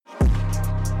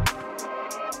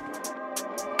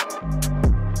This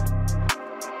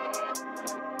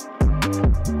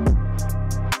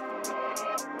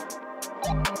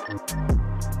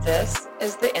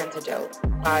is The Antidote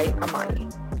by Amani.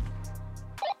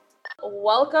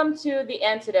 Welcome to The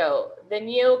Antidote, the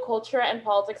new culture and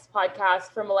politics podcast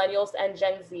for millennials and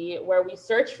Gen Z, where we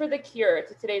search for the cure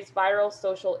to today's viral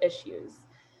social issues.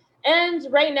 And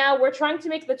right now, we're trying to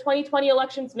make the 2020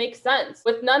 elections make sense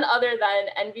with none other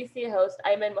than NBC host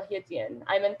Ayman Mohyeddin.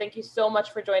 Ayman, thank you so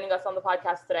much for joining us on the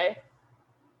podcast today.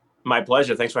 My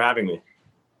pleasure. Thanks for having me.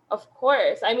 Of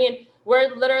course. I mean,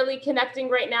 we're literally connecting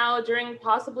right now during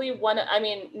possibly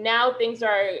now things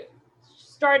are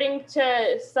starting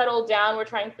to settle down.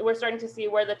 We're starting to see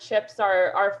where the chips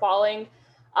are falling.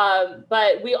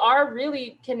 But we are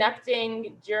really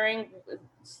connecting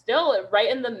still right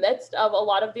in the midst of a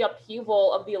lot of the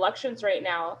upheaval of the elections right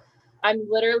now. I'm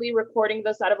literally recording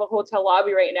this out of a hotel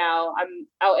lobby right now. I'm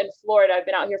out in Florida. I've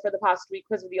been out here for the past week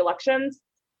because of the elections.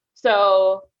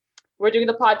 So we're doing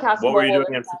the podcast. What were you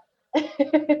doing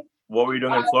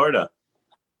in Florida?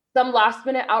 Some last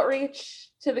minute outreach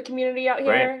to the community out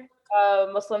here.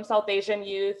 Muslim South Asian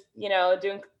youth,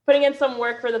 putting in some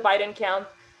work for the Biden camp.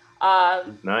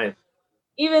 Nice.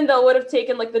 Even though it would have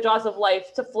taken like the jaws of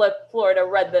life to flip Florida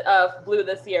blue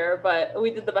this year, but we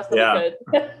did the best that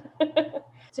we could.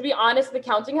 To be honest, the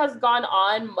counting has gone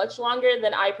on much longer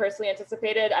than I personally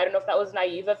anticipated. I don't know if that was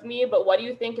naive of me, but what do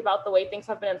you think about the way things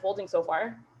have been unfolding so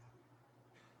far?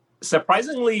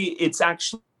 Surprisingly, it's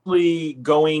actually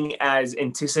going as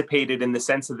anticipated in the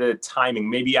sense of the timing.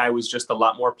 Maybe I was just a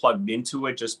lot more plugged into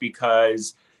it just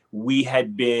because we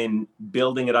had been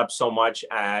building it up so much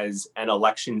as an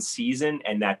election season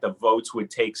and that the votes would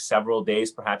take several days,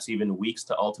 perhaps even weeks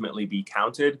to ultimately be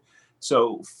counted.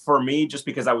 So for me, just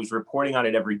because I was reporting on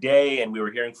it every day and we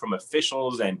were hearing from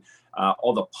officials and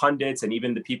all the pundits and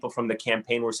even the people from the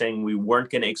campaign were saying we weren't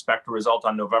going to expect a result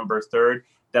on November 3rd,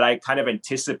 that I kind of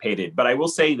anticipated. But I will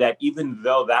say that even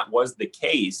though that was the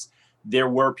case, there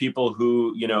were people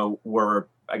who, were,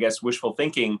 I guess, wishful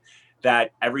thinking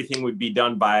that everything would be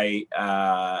done by,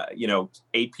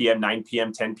 8 p.m., 9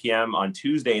 p.m., 10 p.m. on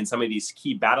Tuesday in some of these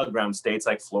key battleground states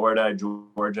like Florida,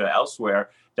 Georgia, elsewhere,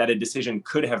 that a decision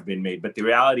could have been made. But the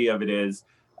reality of it is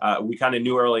we kind of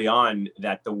knew early on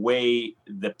that the way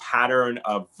the pattern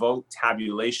of vote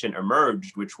tabulation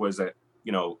emerged, which was a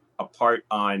part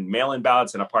on mail-in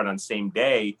ballots and a part on same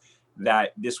day,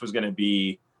 that this was going to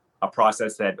be a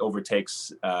process that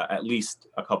overtakes at least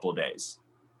a couple of days.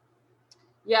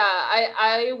 Yeah,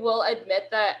 I will admit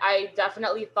that I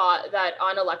definitely thought that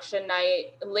on election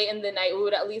night, late in the night, we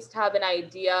would at least have an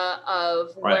idea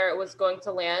of where it was going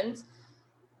to land.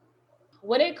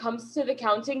 When it comes to the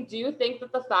counting, do you think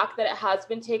that the fact that it has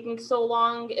been taking so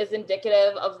long is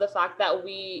indicative of the fact that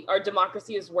our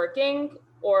democracy is working?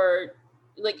 Or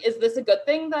is this a good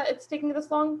thing that it's taking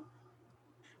this long?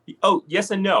 Oh,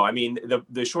 yes and no. I mean,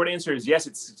 the short answer is yes,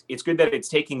 it's good that it's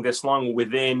taking this long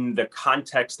within the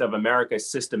context of America's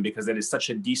system because it is such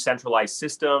a decentralized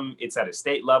system. It's at a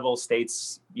state level.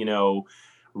 States,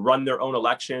 run their own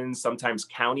elections. Sometimes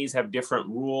counties have different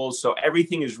rules. So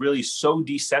everything is really so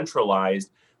decentralized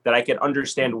that I can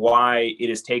understand why it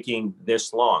is taking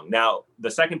this long. Now, the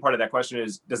second part of that question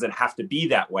is, does it have to be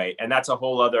that way? And that's a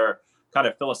whole other kind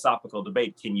of philosophical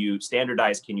debate. Can you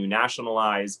standardize? Can you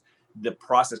nationalize the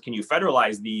process? Can you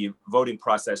federalize the voting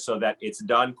process so that it's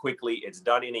done quickly, it's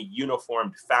done in a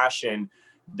uniformed fashion?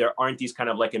 There aren't these kind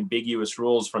of ambiguous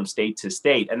rules from state to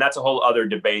state. And that's a whole other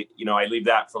debate. I leave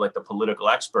that for the political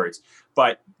experts.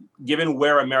 But given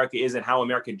where America is and how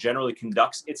America generally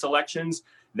conducts its elections,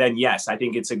 then yes, I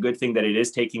think it's a good thing that it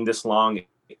is taking this long.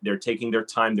 They're taking their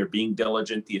time. They're being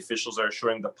diligent. The officials are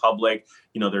assuring the public.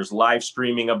 There's live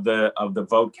streaming of the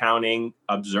vote counting.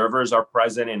 Observers are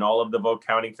present in all of the vote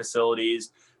counting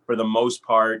facilities for the most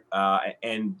part.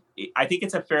 And I think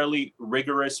it's a fairly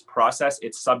rigorous process.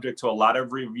 It's subject to a lot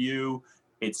of review.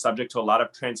 It's subject to a lot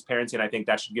of transparency. And I think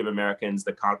that should give Americans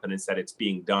the confidence that it's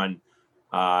being done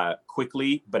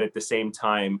quickly, but at the same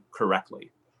time,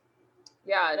 correctly.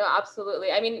 Yeah, no,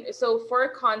 absolutely. I mean, so for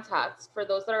context, for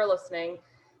those that are listening,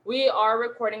 we are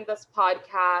recording this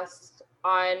podcast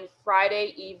on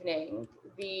Friday evening,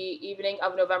 the evening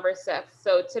of November 6th.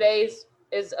 So today's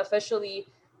is officially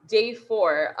day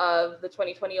 4 of the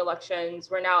 2020 elections.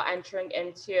 We're now entering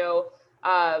into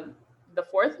the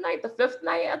 4th night, the 5th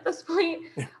night at this point.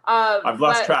 I've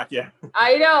lost track, yeah.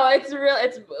 I know, it's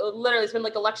literally, it's been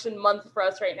election month for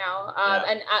us right now.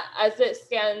 And as it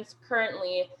stands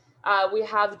currently, we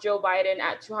have Joe Biden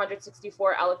at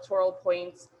 264 electoral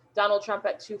points, Donald Trump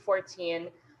at 214.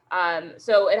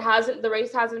 So the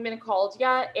race hasn't been called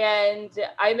yet. And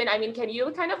I mean, can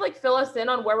you kind of like fill us in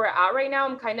on where we're at right now?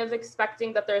 I'm kind of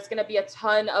expecting that there's going to be a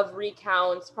ton of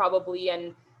recounts probably,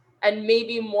 and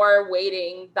maybe more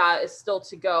waiting that is still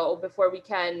to go before we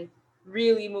can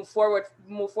really move forward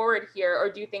here.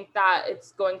 Or do you think that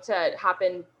it's going to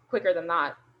happen quicker than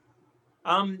that?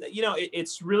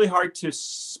 It's really hard to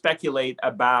speculate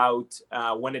about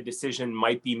when a decision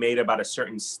might be made about a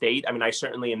certain state. I mean, I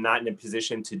certainly am not in a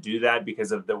position to do that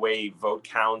because of the way vote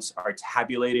counts are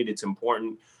tabulated. It's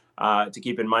important to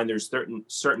keep in mind there's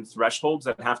certain thresholds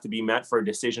that have to be met for a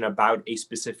decision about a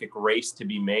specific race to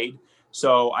be made.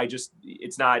 So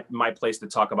it's not my place to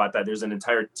talk about that. There's an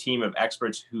entire team of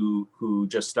experts who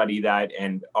just study that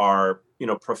and are,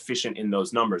 proficient in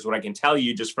those numbers. What I can tell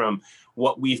you just from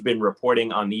what we've been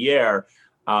reporting on the air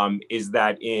is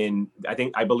that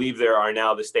I believe there are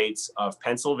now the states of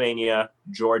Pennsylvania,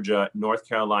 Georgia, North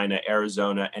Carolina,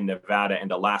 Arizona, and Nevada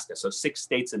and Alaska. So 6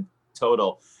 states in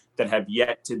total that have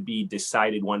yet to be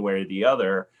decided one way or the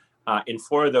other. In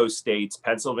 4 of those states,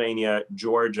 Pennsylvania,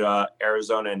 Georgia,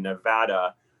 Arizona, and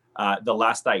Nevada, the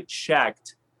last I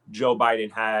checked, Joe Biden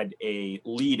had a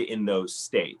lead in those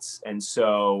states. And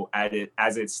so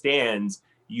as it stands,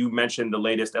 you mentioned the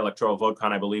latest electoral vote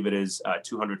count. I believe it is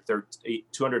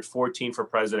 214 for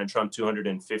President Trump,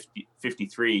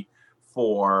 253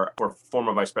 for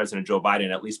former Vice President Joe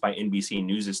Biden, at least by NBC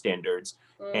News standards.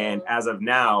 And as of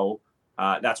now,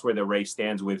 that's where the race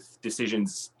stands, with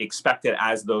decisions expected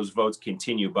as those votes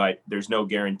continue, but there's no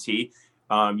guarantee.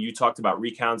 You talked about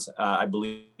recounts. I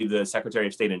believe the Secretary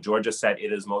of State in Georgia said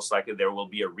it is most likely there will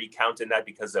be a recount in that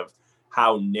because of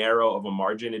how narrow of a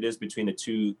margin it is between the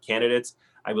 2 candidates.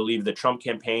 I believe the Trump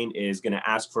campaign is going to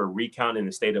ask for a recount in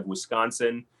the state of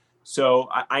Wisconsin. So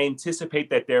I anticipate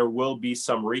that there will be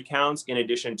some recounts, in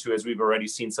addition to, as we've already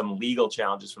seen, some legal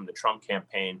challenges from the Trump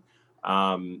campaign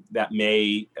that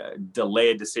may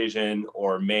delay a decision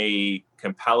or may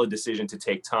compel a decision to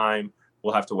take time.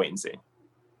 We'll have to wait and see.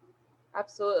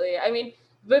 Absolutely. I mean,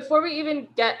 before we even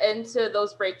get into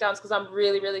those breakdowns, because I'm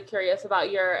really, really curious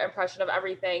about your impression of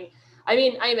everything. I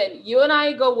mean, Ayman, you and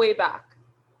I go way back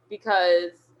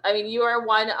because, I mean, you are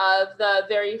one of the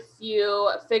very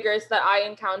few figures that I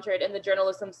encountered in the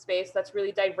journalism space that's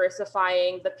really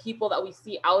diversifying the people that we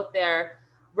see out there,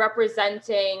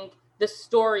 representing the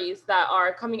stories that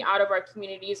are coming out of our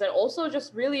communities, and also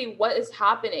just really what is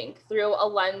happening through a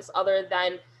lens other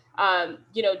than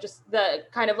just the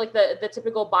kind of like the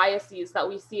typical biases that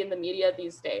we see in the media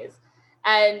these days.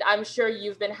 And I'm sure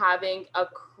you've been having a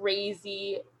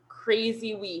crazy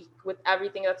week with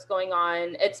everything that's going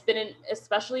on. It's been an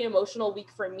especially emotional week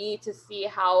for me to see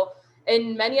how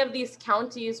in many of these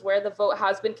counties where the vote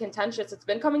has been contentious, it's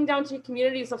been coming down to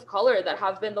communities of color that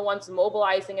have been the ones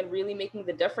mobilizing and really making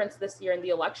the difference this year in the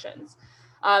elections.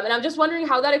 And I'm just wondering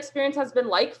how that experience has been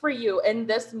like for you in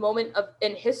this moment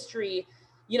in history,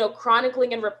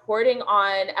 chronicling and reporting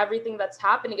on everything that's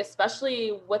happening,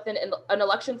 especially with an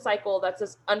election cycle that's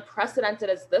as unprecedented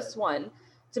as this one,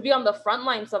 to be on the front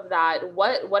lines of that.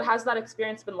 What has that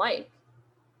experience been like?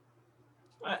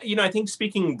 I think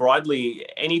speaking broadly,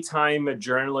 anytime a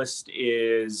journalist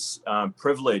is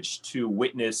privileged to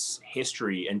witness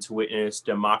history and to witness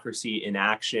democracy in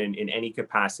action in any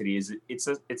capacity, it's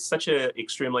such an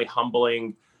extremely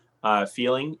humbling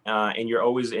feeling, and you're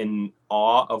always in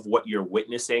awe of what you're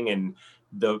witnessing and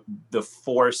the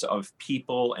force of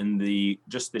people and the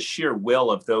sheer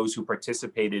will of those who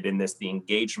participated in this, the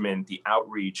engagement, the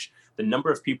outreach, the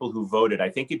number of people who voted. I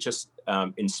think it just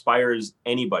inspires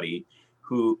anybody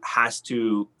who has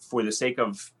to, for the sake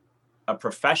of a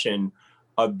profession,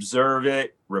 observe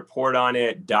it, report on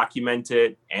it, document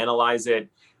it, analyze it.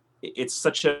 It's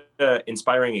such an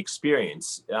inspiring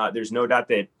experience. There's no doubt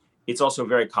that it's also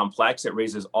very complex. It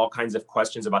raises all kinds of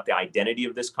questions about the identity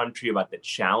of this country, about the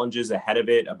challenges ahead of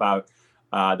it, about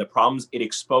the problems. It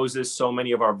exposes so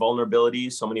many of our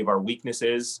vulnerabilities, so many of our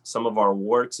weaknesses, some of our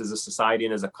warts as a society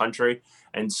and as a country.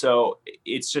 And so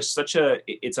it's just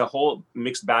it's a whole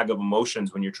mixed bag of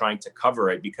emotions when you're trying to cover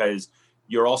it, because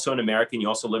you're also an American, you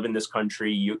also live in this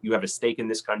country, you have a stake in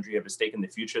this country, you have a stake in the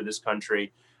future of this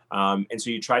country. And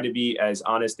so you try to be as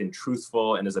honest and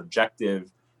truthful and as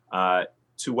objective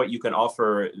to what you can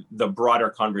offer the broader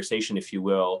conversation, if you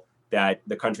will, that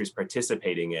the country's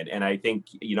participating in. And I think,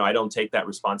 I don't take that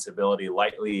responsibility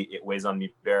lightly. It weighs on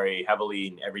me very heavily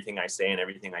in everything I say and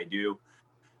everything I do.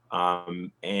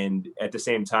 And at the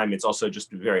same time, it's also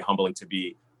just very humbling to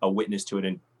be a witness to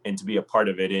it and to be a part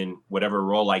of it in whatever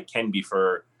role I can be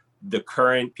for the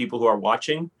current people who are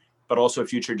watching, but also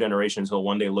future generations who will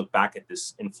one day look back at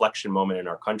this inflection moment in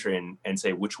our country and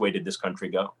say, which way did this country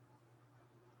go?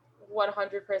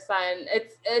 100%.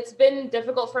 It's been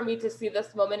difficult for me to see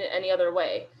this moment in any other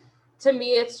way. To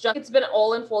me, it's been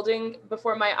all unfolding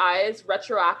before my eyes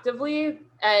retroactively,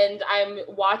 and I'm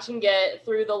watching it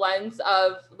through the lens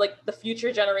of like the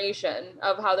future generation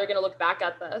of how they're going to look back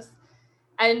at this.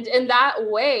 And in that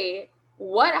way,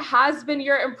 what has been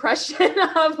your impression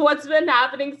of what's been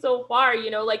happening so far? You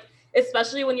know, like,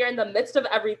 especially when you're in the midst of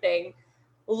everything,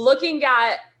 looking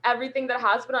at everything that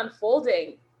has been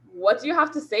unfolding, what do you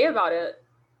have to say about it?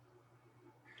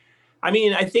 I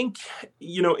mean, I think,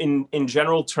 you know, in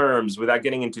general terms, without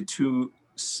getting into too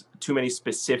many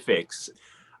specifics,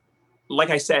 like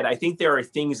I said, I think there are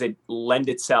things that lend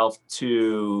itself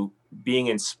to being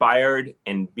inspired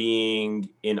and being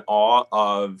in awe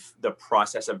of the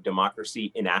process of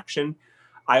democracy in action.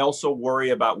 I also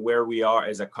worry about where we are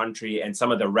as a country and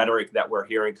some of the rhetoric that we're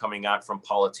hearing coming out from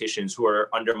politicians who are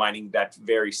undermining that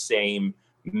very same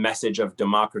message of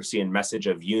democracy and message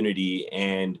of unity,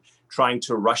 and trying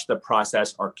to rush the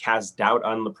process or cast doubt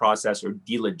on the process or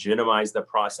delegitimize the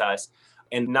process.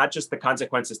 And not just the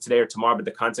consequences today or tomorrow, but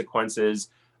the consequences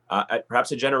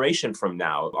perhaps a generation from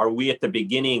now. Are we at the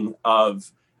beginning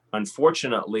of,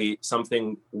 unfortunately,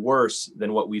 something worse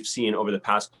than what we've seen over the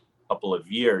past couple of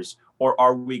years? Or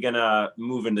are we going to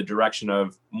move in the direction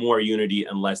of more unity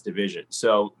and less division?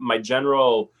 So my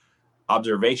general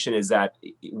observation is that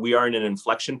we are in an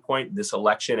inflection point. This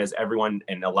election, as everyone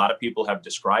and a lot of people have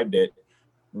described it,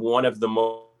 one of the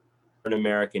most in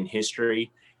American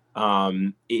history.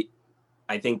 It,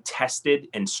 I think, tested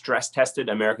and stress tested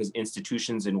America's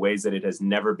institutions in ways that it has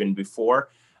never been before.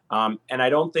 And I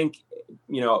don't think,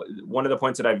 you know, one of the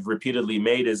points that I've repeatedly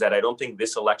made is that I don't think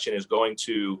this election is going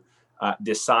to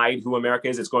decide who America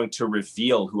is. It's going to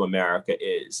reveal who America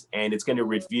is. And it's going to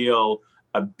reveal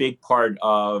a big part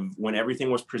of when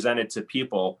everything was presented to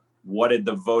people. What did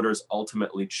the voters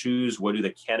ultimately choose? What do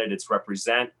the candidates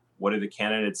represent? What do the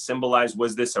candidates symbolize?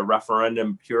 Was this a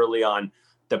referendum purely on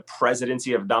the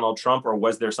presidency of Donald Trump, or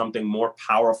was there something more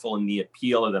powerful in the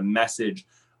appeal of the message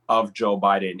of Joe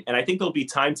Biden? And I think there'll be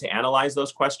time to analyze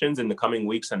those questions in the coming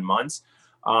weeks and months.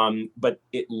 But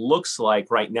it looks like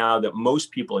right now that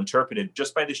most people interpreted,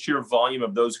 just by the sheer volume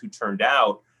of those who turned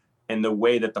out and the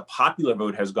way that the popular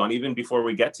vote has gone, even before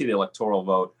we get to the electoral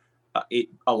vote,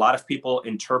 a lot of people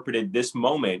interpreted this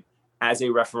moment as a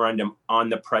referendum on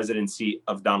the presidency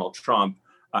of Donald Trump,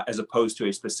 as opposed to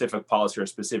a specific policy or a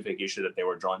specific issue that they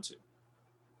were drawn to.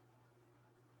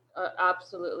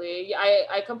 Absolutely.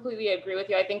 I completely agree with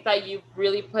you. I think that you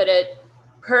really put it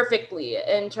perfectly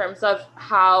in terms of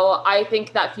how I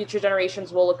think that future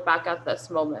generations will look back at this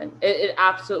moment. It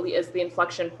absolutely is the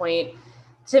inflection point.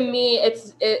 To me,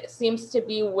 it seems to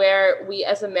be where we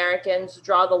as Americans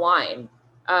draw the line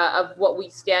of what we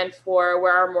stand for,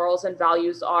 where our morals and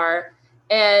values are.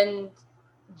 And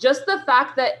just the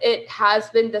fact that it has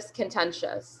been this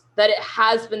contentious, that it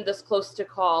has been this close to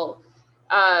call,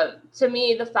 to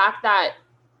me, the fact that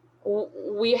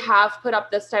we have put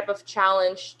up this type of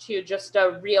challenge to just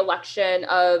a re-election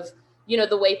of, you know,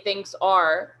 the way things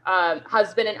are,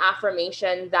 has been an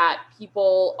affirmation that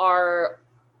people are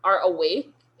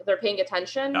awake, they're paying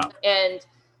attention, and,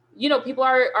 you know, people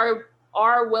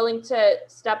are willing to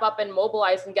step up and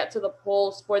mobilize and get to the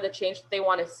polls for the change that they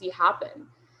want to see happen.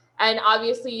 And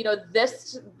obviously, you know,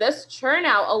 this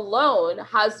turnout alone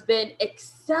has been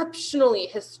exceptionally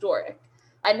historic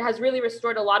and has really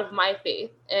restored a lot of my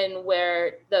faith in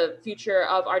where the future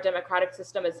of our democratic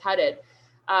system is headed.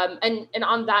 And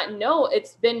on that note,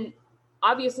 it's been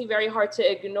obviously very hard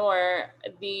to ignore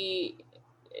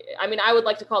I would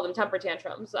like to call them temper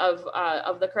tantrums of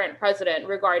the current president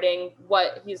regarding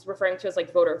what he's referring to as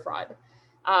like voter fraud.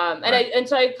 And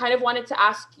so I kind of wanted to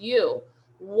ask you,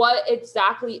 what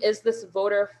exactly is this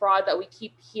voter fraud that we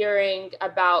keep hearing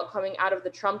about coming out of the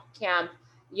Trump camp?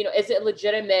 You know, is it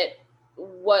legitimate?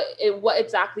 What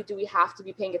exactly do we have to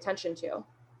be paying attention to?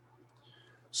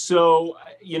 So,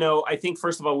 you know, I think,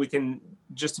 first of all, we can,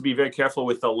 just to be very careful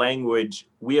with the language,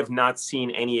 we have not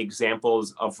seen any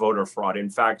examples of voter fraud. In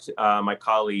fact, my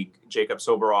colleague, Jacob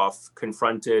Soboroff,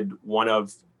 confronted one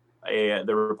of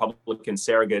the Republican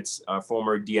surrogates,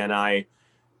 former DNI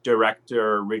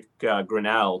Director Rick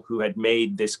Grenell, who had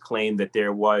made this claim that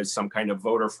there was some kind of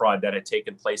voter fraud that had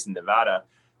taken place in Nevada.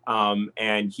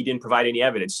 And he didn't provide any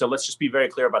evidence. So let's just be very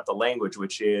clear about the language,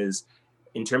 which is,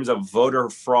 in terms of voter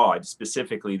fraud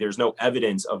specifically, there's no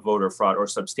evidence of voter fraud or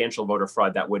substantial voter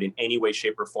fraud that would in any way,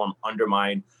 shape, or form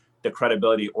undermine the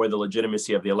credibility or the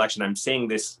legitimacy of the election. I'm saying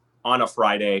this on a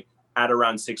Friday at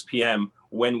around 6 p.m.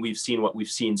 when we've seen what we've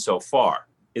seen so far.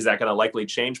 Is that going to likely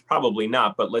change? Probably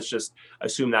not, but let's just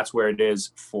assume that's where it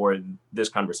is for this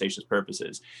conversation's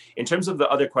purposes. In terms of the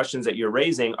other questions that you're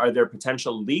raising, are there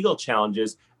potential legal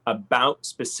challenges about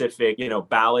specific,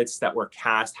 ballots that were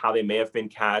cast, how they may have been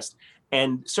cast?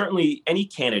 And certainly any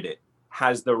candidate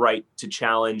has the right to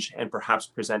challenge and perhaps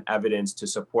present evidence to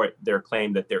support their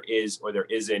claim that there is or there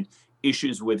isn't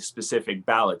issues with specific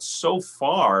ballots. So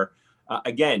far,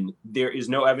 again, there is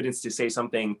no evidence to say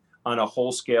something on a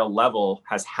whole scale level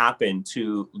has happened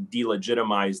to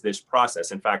delegitimize this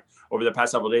process. In fact, over the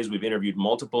past several days, we've interviewed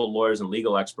multiple lawyers and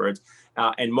legal experts,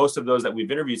 and most of those that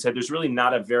we've interviewed said there's really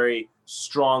not a very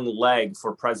strong leg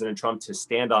for President Trump to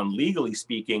stand on, legally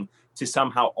speaking, to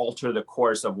somehow alter the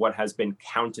course of what has been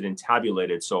counted and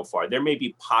tabulated so far. There may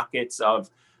be pockets of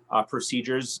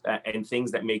procedures and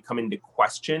things that may come into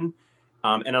question.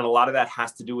 And a lot of that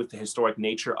has to do with the historic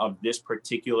nature of this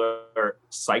particular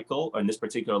cycle and this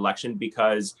particular election,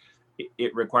 because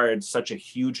it required such a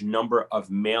huge number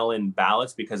of mail-in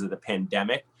ballots because of the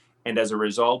pandemic. And as a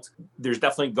result, there's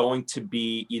definitely going to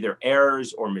be either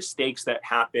errors or mistakes that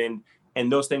happen,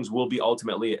 and those things will be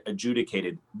ultimately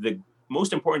adjudicated. The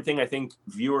most important thing I think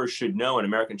viewers should know and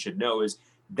Americans should know is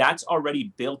that's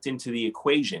already built into the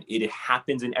equation. It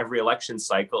happens in every election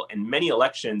cycle, and many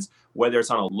elections, whether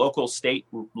it's on a local, state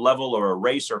level or a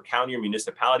race or county or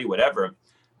municipality, whatever,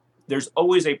 there's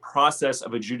always a process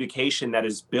of adjudication that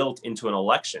is built into an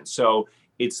election. So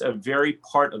it's a very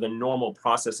part of the normal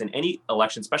process in any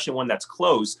election, especially one that's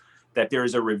close, that there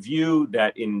is a review,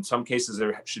 that in some cases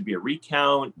there should be a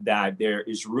recount, that there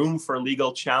is room for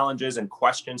legal challenges and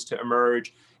questions to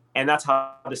emerge. And that's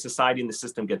how the society and the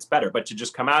system gets better. But to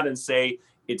just come out and say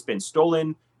it's been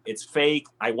stolen, it's fake,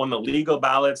 I won the legal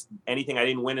ballots, anything I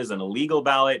didn't win is an illegal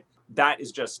ballot, that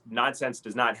is just nonsense,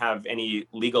 does not have any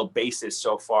legal basis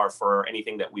so far for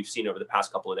anything that we've seen over the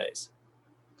past couple of days.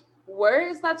 Where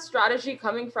is that strategy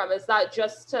coming from? Is that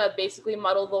just to basically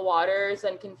muddle the waters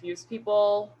and confuse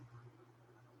people?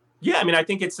 Yeah, I mean, I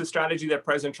think it's a strategy that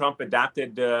President Trump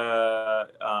adapted,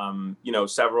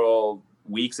 several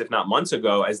weeks, if not months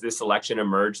ago, as this election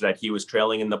emerged, that he was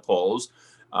trailing in the polls,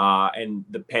 and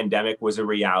the pandemic was a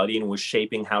reality and was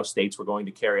shaping how states were going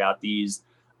to carry out these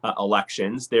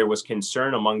elections. There was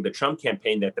concern among the Trump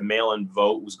campaign that the mail-in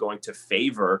vote was going to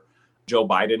favor Joe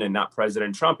Biden and not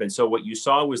President Trump. And so what you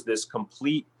saw was this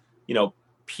complete,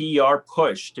 PR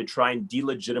push to try and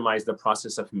delegitimize the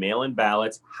process of mail-in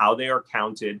ballots, how they are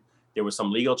counted. There were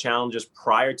some legal challenges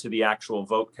prior to the actual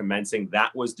vote commencing.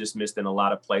 That was dismissed in a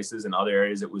lot of places. In other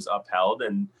areas, it was upheld.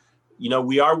 And,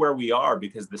 we are where we are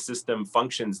because the system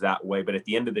functions that way. But at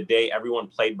the end of the day, everyone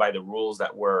played by the rules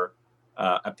that were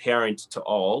apparent to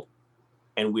all.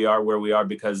 And we are where we are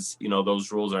because,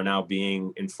 those rules are now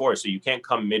being enforced. So you can't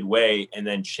come midway and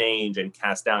then change and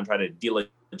cast down, try to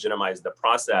delegitimize the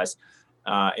process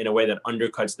in a way that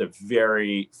undercuts the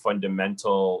very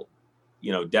fundamental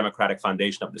democratic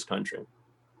foundation of this country.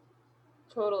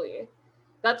 Totally.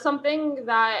 That's something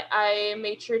that I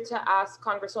made sure to ask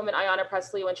Congresswoman Ayanna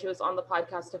Pressley when she was on the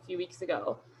podcast a few weeks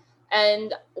ago.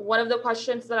 And one of the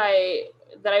questions that I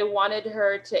wanted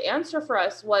her to answer for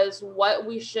us was what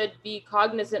we should be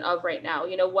cognizant of right now.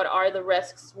 What are the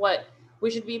risks, what we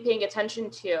should be paying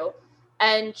attention to.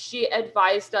 And she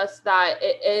advised us that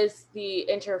it is the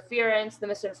interference, the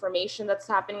misinformation that's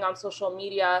happening on social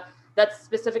media that's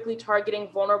specifically targeting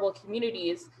vulnerable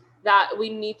communities that we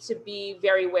need to be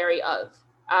very wary of.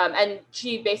 And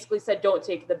she basically said, don't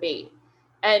take the bait.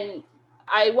 And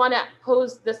I want to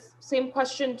pose this same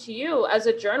question to you as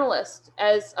a journalist,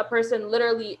 as a person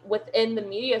literally within the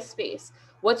media space.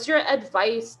 What's your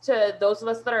advice to those of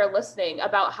us that are listening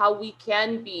about how we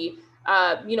can be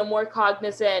more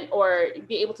cognizant or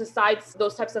be able to side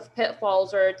those types of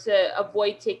pitfalls or to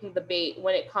avoid taking the bait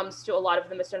when it comes to a lot of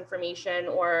the misinformation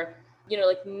or,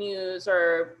 like news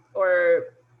or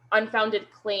unfounded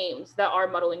claims that are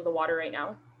muddling the water right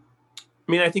now?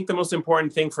 I mean, I think the most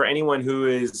important thing for anyone who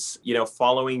is,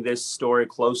 following this story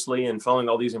closely and following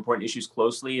all these important issues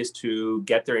closely is to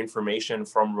get their information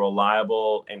from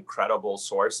reliable and credible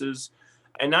sources.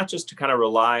 And not just to kind of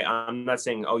rely on, I'm not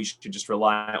saying, you should just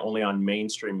rely only on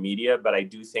mainstream media, but I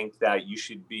do think that you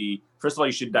should first of all,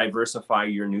 you should diversify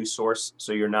your news source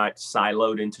so you're not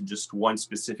siloed into just one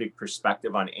specific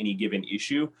perspective on any given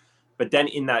issue. But then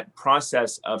in that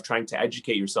process of trying to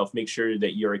educate yourself, make sure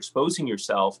that you're exposing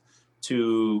yourself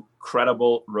to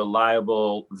credible,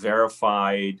 reliable,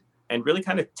 verified, and really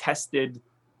kind of tested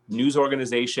news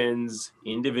organizations,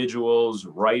 individuals,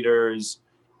 writers,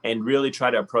 and really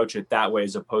try to approach it that way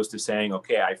as opposed to saying,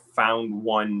 okay, I found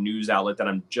one news outlet that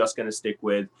I'm just going to stick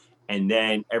with And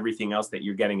then everything else that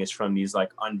you're getting is from these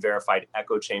like unverified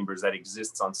echo chambers that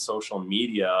exists on social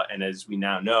media. And as we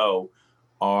now know,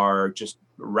 are just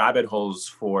rabbit holes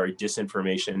for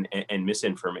disinformation and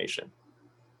misinformation.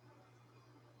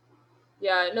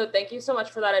 Yeah, no, thank you so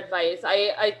much for that advice.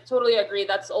 I totally agree.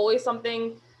 That's always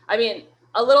something, I mean,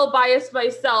 a little biased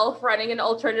myself running an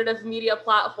alternative media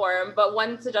platform, but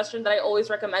one suggestion that I always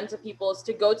recommend to people is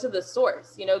to go to the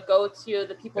source, go to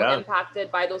the people impacted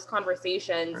by those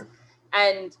conversations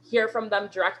and hear from them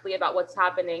directly about what's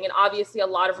happening. And obviously a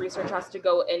lot of research has to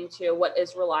go into what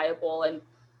is reliable and,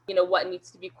 what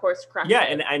needs to be course corrected. Yeah.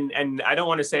 And I don't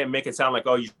want to say and make it sound like,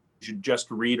 oh, you should just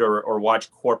read or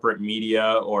watch corporate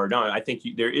media or no, I think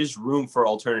there is room for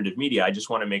alternative media. I just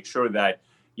want to make sure that,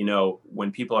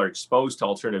 when people are exposed to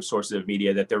alternative sources of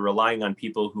media, that they're relying on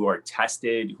people who are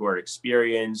tested, who are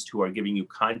experienced, who are giving you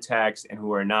context, and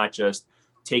who are not just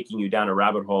taking you down a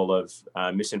rabbit hole of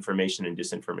misinformation and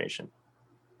disinformation.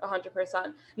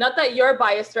 100%. Not that you're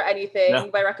biased or anything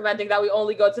by recommending that we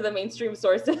only go to the mainstream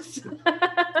sources.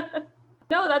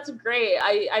 No, that's great.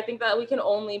 I think that we can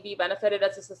only be benefited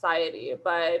as a society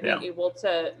by being able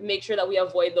to make sure that we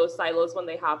avoid those silos when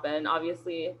they happen.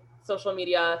 Obviously, social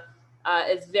media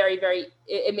is very, very,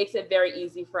 it makes it very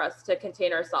easy for us to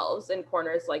contain ourselves in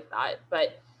corners like that.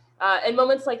 But in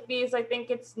moments like these, I think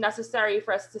it's necessary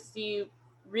for us to see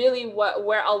really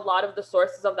where a lot of the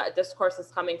sources of that discourse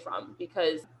is coming from,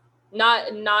 because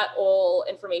not all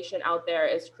information out there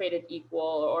is created equal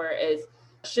or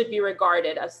should be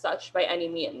regarded as such by any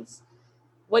means.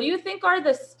 What do you think are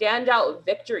the standout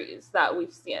victories that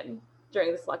we've seen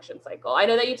during this election cycle? I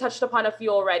know that you touched upon a few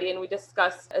already, and we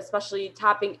discussed especially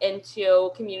tapping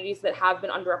into communities that have been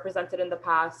underrepresented in the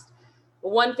past.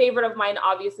 One favorite of mine,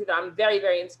 obviously, that I'm very,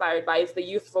 very inspired by is the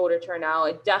youth voter turnout.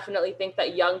 I definitely think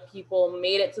that young people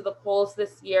made it to the polls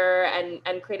this year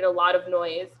and created a lot of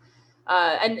noise.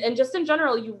 And just in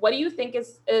general, what do you think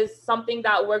is something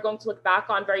that we're going to look back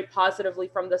on very positively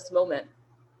from this moment?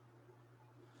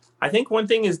 I think one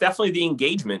thing is definitely the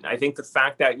engagement. I think the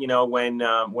fact that,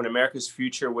 when America's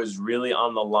future was really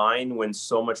on the line, when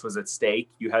so much was at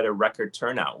stake, you had a record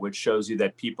turnout, which shows you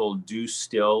that people do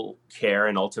still care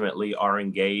and ultimately are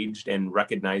engaged and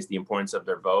recognize the importance of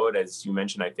their vote. As you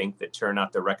mentioned, I think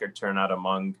the record turnout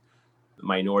among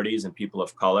minorities and people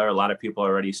of color, a lot of people are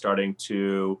already starting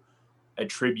to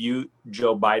attribute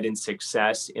Joe Biden's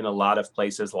success in a lot of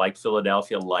places like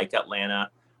Philadelphia, like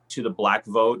Atlanta, to the Black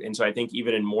vote. And so I think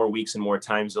even in more weeks and more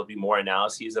times, there'll be more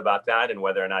analyses about that and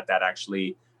whether or not that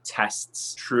actually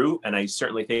tests true. And I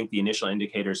certainly think the initial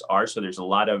indicators are. So there's a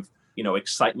lot of,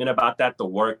 excitement about that. The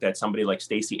work that somebody like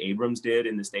Stacey Abrams did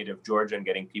in the state of Georgia and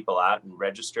getting people out and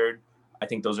registered. I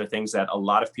think those are things that a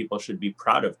lot of people should be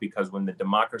proud of, because when the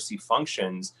democracy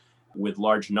functions with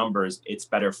large numbers, it's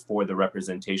better for the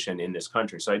representation in this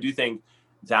country. So I do think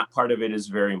that part of it is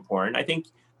very important. I think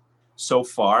so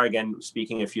far, again,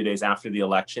 speaking a few days after the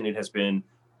election, it has been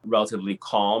relatively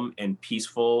calm and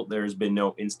peaceful. There's been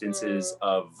no instances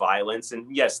of violence.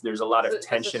 And yes, there's a lot of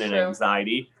tension and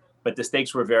anxiety, but the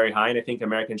stakes were very high. And I think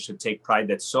Americans should take pride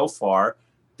that so far,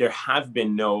 there have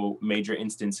been no major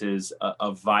instances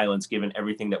of violence, given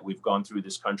everything that we've gone through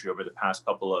this country over the past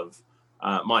couple of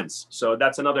months. So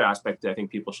that's another aspect that I think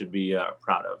people should be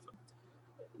proud of.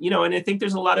 And I think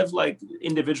there's a lot of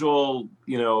individual,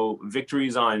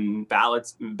 victories on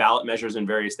ballot measures in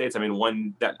various states. I mean,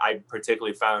 one that I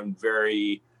particularly found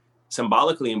very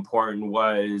symbolically important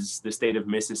was the state of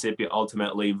Mississippi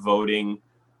ultimately voting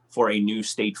for a new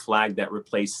state flag that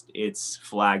replaced its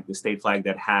flag, the state flag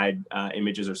that had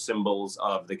images or symbols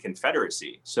of the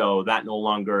Confederacy. So that no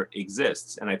longer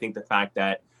exists. And I think the fact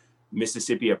that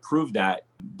Mississippi approved that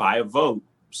by a vote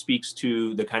speaks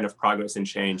to the kind of progress and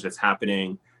change that's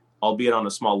happening, albeit on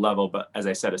a small level, but as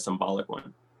I said, a symbolic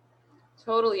one.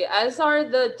 Totally, as are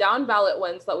the down ballot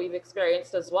ones that we've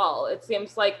experienced as well. It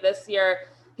seems like this year,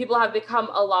 people have become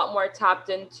a lot more tapped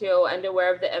into and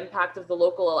aware of the impact of the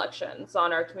local elections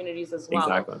on our communities as well.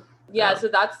 Exactly. Yeah, so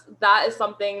that is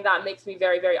something that makes me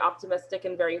very, very optimistic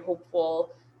and very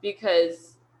hopeful,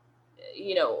 because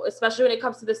especially when it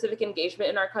comes to the civic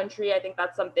engagement in our country, I think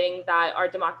that's something that our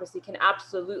democracy can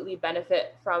absolutely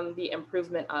benefit from the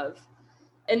improvement of.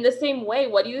 In the same way,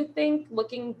 what do you think,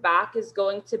 looking back, is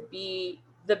going to be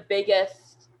the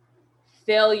biggest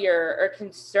failure or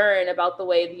concern about the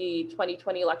way the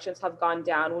 2020 elections have gone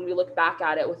down when we look back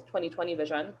at it with 2020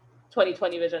 vision,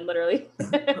 literally?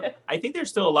 I think there's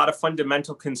still a lot of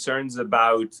fundamental concerns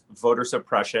about voter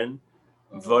suppression,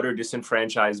 voter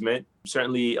disenfranchisement,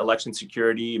 certainly election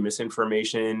security,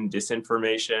 misinformation,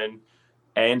 disinformation.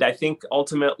 And I think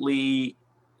ultimately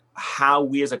how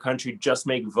we as a country just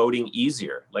make voting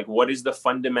easier. Like, what is the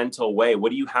fundamental way?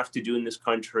 What do you have to do in this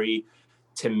country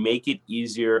to make it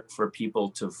easier for people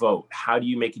to vote? How do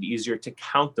you make it easier to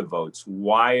count the votes?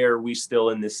 Why are we still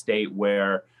in this state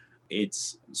where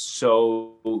it's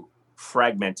so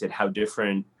fragmented how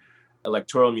different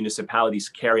electoral municipalities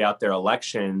carry out their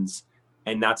elections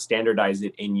and not standardize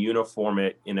it and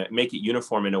make it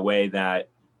uniform in a way that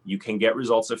you can get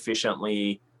results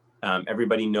efficiently?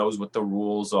 Everybody knows what the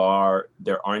rules are.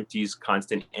 There aren't these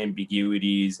constant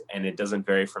ambiguities, and it doesn't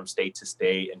vary from state to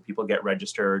state, and people get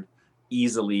registered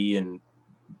easily, and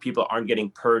people aren't getting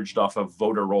purged off of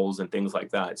voter rolls and things like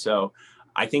that. So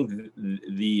I think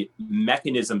the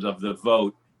mechanisms of the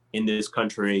vote in this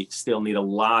country still need a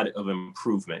lot of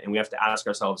improvement. And we have to ask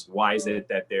ourselves, why is it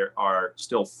that there are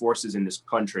still forces in this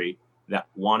country that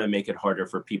want to make it harder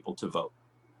for people to vote?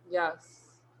 Yes,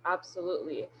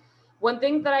 absolutely. One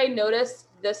thing that I noticed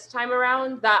this time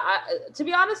around that, to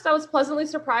be honest, I was pleasantly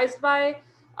surprised by,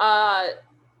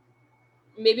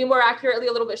 maybe more accurately,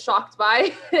 a little bit shocked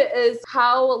by, is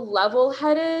how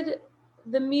level-headed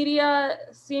the media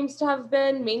seems to have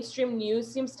been, mainstream news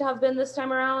seems to have been this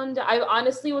time around. I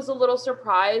honestly was a little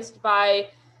surprised by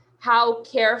how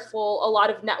careful a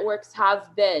lot of networks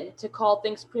have been to call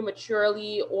things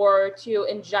prematurely or to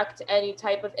inject any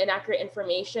type of inaccurate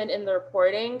information in the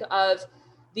reporting of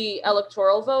the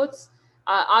electoral votes.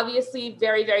 Obviously,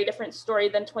 very, very different story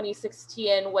than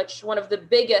 2016, which one of the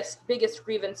biggest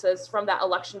grievances from that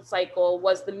election cycle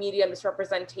was the media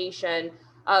misrepresentation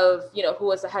of, who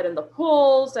was ahead in the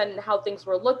polls and how things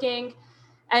were looking.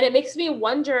 And it makes me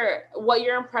wonder what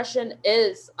your impression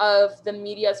is of the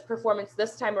media's performance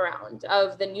this time around,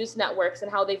 of the news networks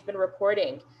and how they've been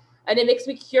reporting. And it makes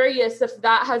me curious if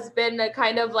that has been a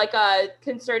kind of like a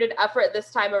concerted effort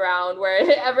this time around, where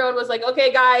everyone was like,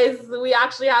 okay, guys, we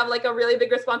actually have like a really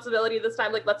big responsibility this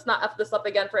time. Like, let's not F this up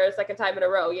again for a second time in a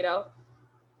row,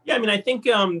 Yeah, I mean, I think,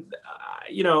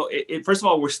 first of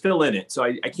all, we're still in it. So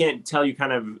I can't tell you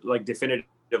kind of like definitive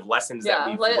lessons that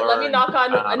we've learned. Let me knock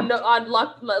let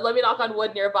me knock on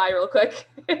wood nearby real quick.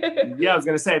 Yeah, I was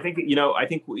going to say, I think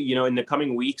in the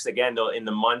coming weeks, again, in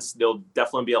the months, there'll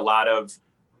definitely be a lot of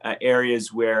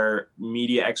areas where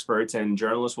media experts and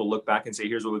journalists will look back and say,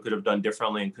 here's what we could have done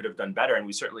differently and could have done better. And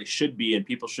we certainly should be, and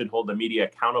people should hold the media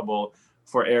accountable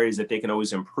for areas that they can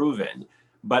always improve in.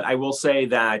 But I will say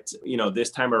that,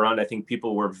 this time around, I think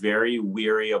people were very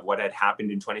weary of what had happened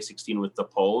in 2016 with the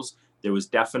polls. There was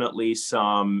definitely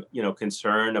some,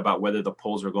 concern about whether the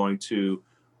polls were going to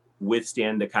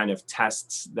withstand the kind of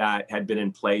tests that had been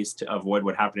in place to avoid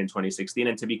what happened in 2016.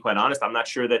 And to be quite honest, I'm not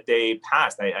sure that they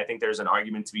passed. I think there's an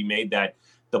argument to be made that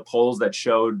the polls that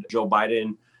showed Joe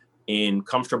Biden in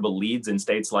comfortable leads in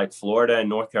states like Florida and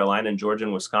North Carolina and Georgia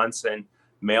and Wisconsin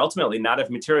may ultimately not have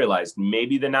materialized.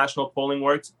 Maybe the national polling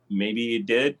worked, maybe it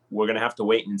did. We're going to have to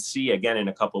wait and see again in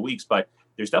a couple of weeks, but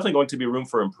there's definitely going to be room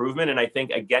for improvement. And I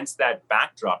think against that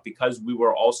backdrop, because we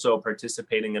were also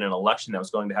participating in an election that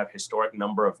was going to have historic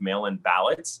number of mail-in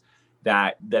ballots,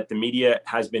 that the media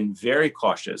has been very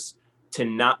cautious to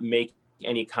not make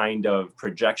any kind of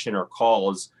projection or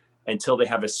calls until they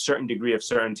have a certain degree of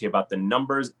certainty about the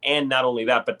numbers. And not only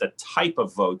that, but the type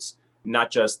of votes, not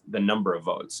just the number of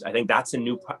votes. I think that's a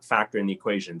new factor in the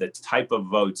equation. The type of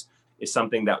votes is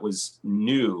something that was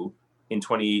new in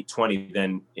 2020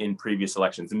 than in previous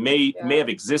elections. It may have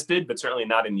existed, but certainly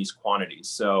not in these quantities.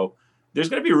 So there's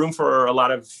going to be room for a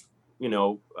lot of,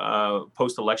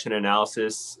 post-election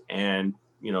analysis and,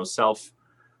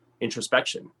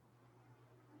 self-introspection.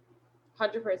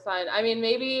 100%. I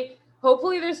mean,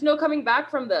 hopefully there's no coming back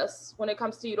from this when it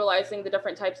comes to utilizing the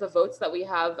different types of votes that we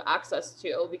have access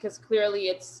to, because clearly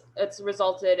it's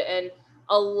resulted in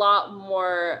a lot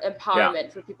more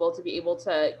empowerment for people to be able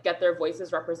to get their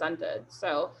voices represented.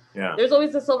 So there's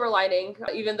always a silver lining,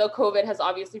 even though COVID has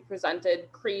obviously presented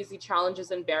crazy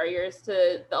challenges and barriers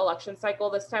to the election cycle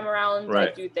this time around. Right.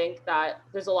 I do think that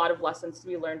there's a lot of lessons to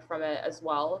be learned from it as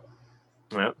well.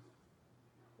 Yeah.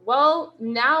 Well,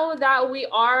 now that we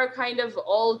are kind of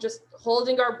all just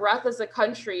holding our breath as a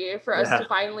country for us to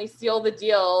finally seal the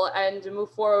deal and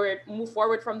move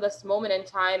forward from this moment in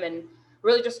time and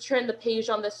really just turn the page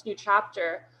on this new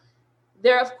chapter.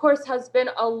 There, of course, has been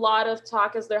a lot of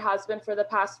talk, as there has been for the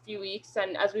past few weeks,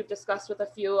 and as we've discussed with a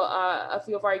few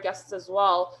of our guests as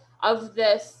well, of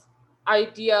this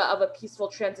idea of a peaceful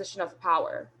transition of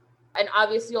power. And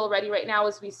obviously already right now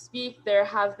as we speak, there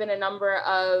have been a number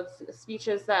of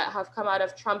speeches that have come out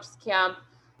of Trump's camp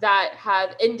that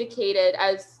have indicated,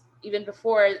 as even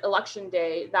before election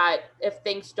day, that if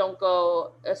things don't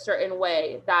go a certain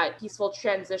way, that peaceful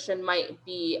transition might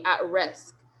be at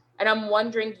risk. And I'm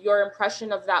wondering your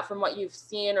impression of that from what you've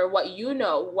seen or what you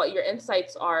know, what your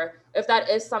insights are, if that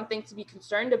is something to be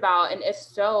concerned about. And if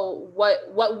so,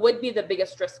 what would be the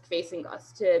biggest risk facing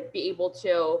us to be able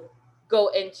to go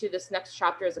into this next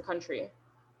chapter as a country?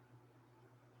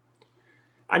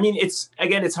 I mean, it's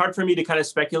hard for me to kind of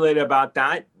speculate about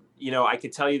that. I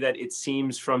could tell you that it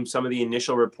seems from some of the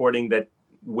initial reporting that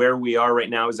where we are right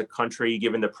now as a country,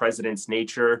 given the president's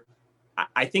nature,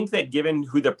 I think that given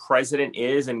who the president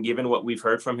is and given what we've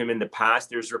heard from him in the past,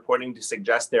 there's reporting to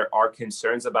suggest there are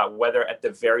concerns about whether at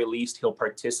the very least he'll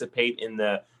participate in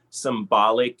the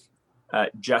symbolic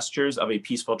gestures of a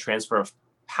peaceful transfer of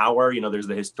power. There's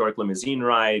the historic limousine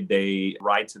ride. They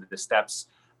ride to the steps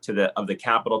of the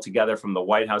Capitol together from the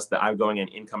White House, the outgoing and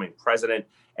incoming president.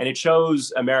 And it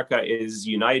shows America is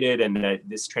united and that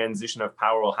this transition of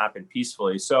power will happen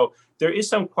peacefully. So there is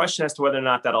some question as to whether or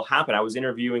not that'll happen. I was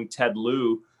interviewing Ted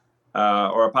Lieu,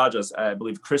 I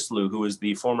believe Chris Lieu, who was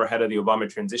the former head of the Obama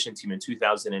transition team in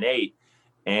 2008.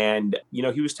 And,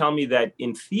 he was telling me that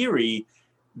in theory,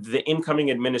 the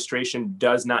incoming administration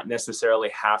does not necessarily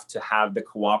have to have the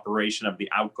cooperation of the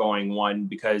outgoing one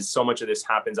because so much of this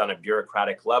happens on a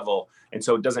bureaucratic level. And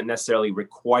so it doesn't necessarily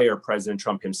require President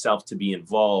Trump himself to be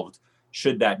involved,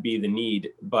 should that be the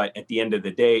need. But at the end of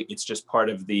the day, it's just part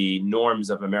of the norms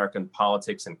of American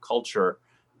politics and culture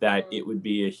that it would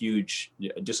be a huge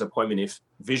disappointment if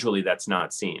visually that's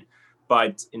not seen.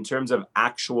 But in terms of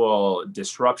actual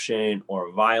disruption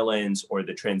or violence or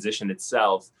the transition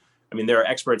itself, I mean, there are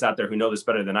experts out there who know this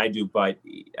better than I do, but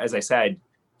as I said,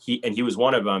 he was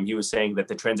one of them. He was saying that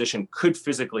the transition could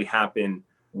physically happen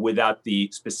without the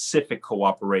specific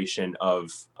cooperation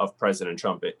of President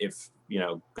Trump, if,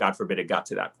 God forbid it got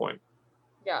to that point.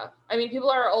 Yeah. I mean, people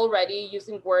are already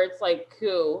using words like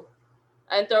coup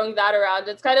and throwing that around.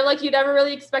 It's kind of like you never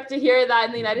really expect to hear that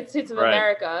in the United States of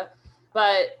America.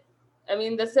 But I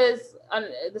mean, this is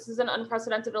an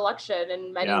unprecedented election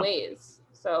in many ways.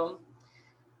 So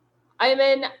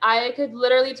I could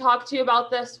literally talk to you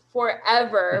about this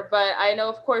forever, but I know,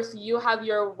 of course, you have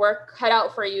your work cut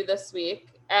out for you this week.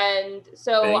 And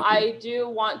so I do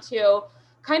want to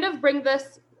kind of bring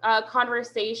this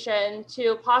conversation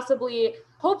to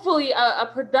hopefully a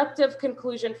productive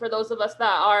conclusion for those of us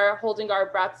that are holding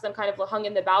our breaths and kind of hung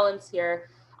in the balance here.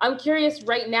 I'm curious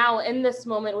right now in this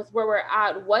moment with where we're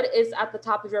at, what is at the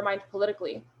top of your mind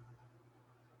politically?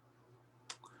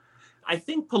 I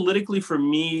think politically for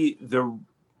me,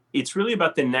 it's really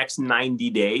about the next 90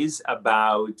 days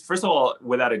first of all,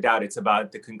 without a doubt, it's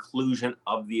about the conclusion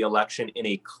of the election in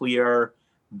a clear,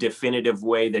 definitive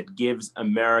way that gives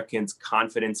Americans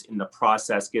confidence in the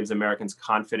process, gives Americans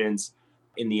confidence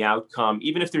in the outcome.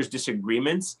 Even if there's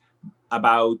disagreements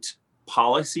about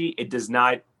policy, it does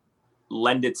not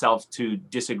lend itself to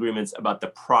disagreements about the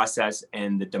process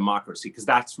and the democracy, because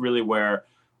that's really where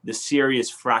the serious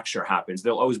fracture happens.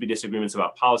 There'll always be disagreements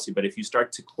about policy, but if you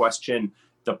start to question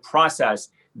the process,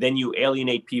 then you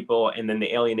alienate people, and then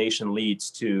the alienation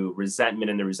leads to resentment,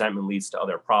 and the resentment leads to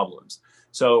other problems.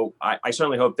 So I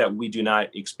certainly hope that we do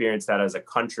not experience that as a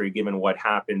country, given what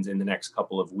happens in the next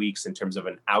couple of weeks in terms of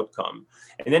an outcome.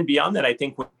 And then beyond that, I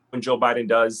think when Joe Biden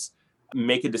does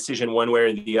make a decision one way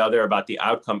or the other about the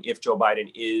outcome, if Joe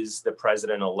Biden is the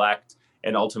president-elect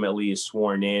and ultimately is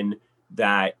sworn in,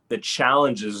 that the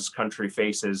challenges this country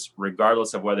faces,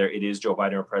 regardless of whether it is Joe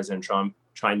Biden or President Trump,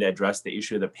 trying to address the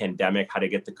issue of the pandemic, how to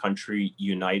get the country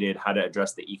united, how to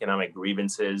address the economic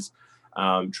grievances,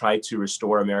 try to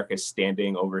restore America's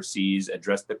standing overseas,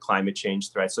 address the climate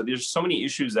change threat. So there's so many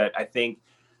issues that I think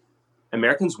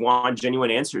Americans want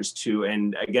genuine answers to.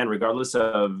 And again, regardless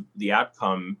of the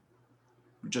outcome,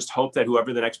 just hope that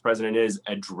whoever the next president is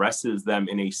addresses them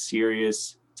in a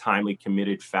serious, timely,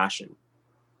 committed fashion.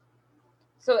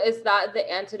 So is that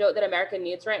the antidote that America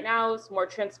needs right now? Is more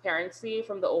transparency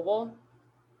from the Oval?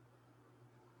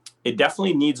 It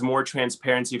definitely needs more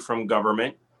transparency from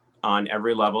government on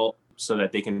every level so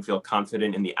that they can feel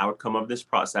confident in the outcome of this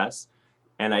process.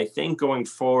 And I think going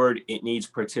forward, it needs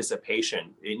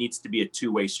participation. It needs to be a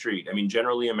two-way street. I mean,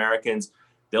 generally Americans,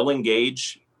 they'll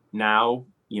engage now,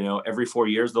 every 4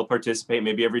 years, they'll participate,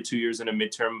 maybe every 2 years in a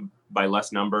midterm by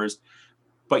less numbers.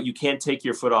 But you can't take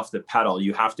your foot off the pedal.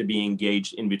 You have to be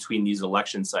engaged in between these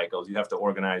election cycles. You have to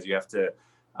organize, you have to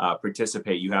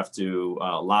participate, you have to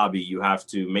lobby, you have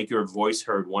to make your voice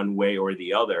heard one way or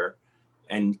the other,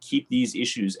 and keep these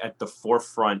issues at the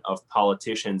forefront of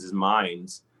politicians'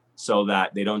 minds so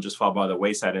that they don't just fall by the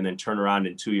wayside and then turn around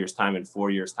in 2 years' time and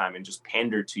 4 years' time and just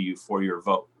pander to you for your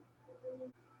vote.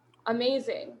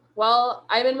 Amazing. Well,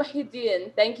 Ayman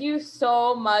Mohyeldin, thank you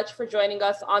so much for joining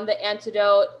us on The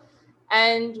Antidote.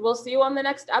 And we'll see you on the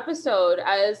next episode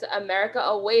as America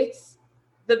awaits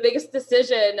the biggest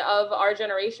decision of our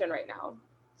generation right now.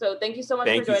 So thank you so much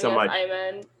for joining us,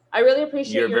 Ayman. I really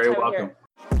appreciate your time here. You're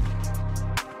very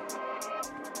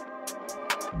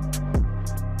welcome.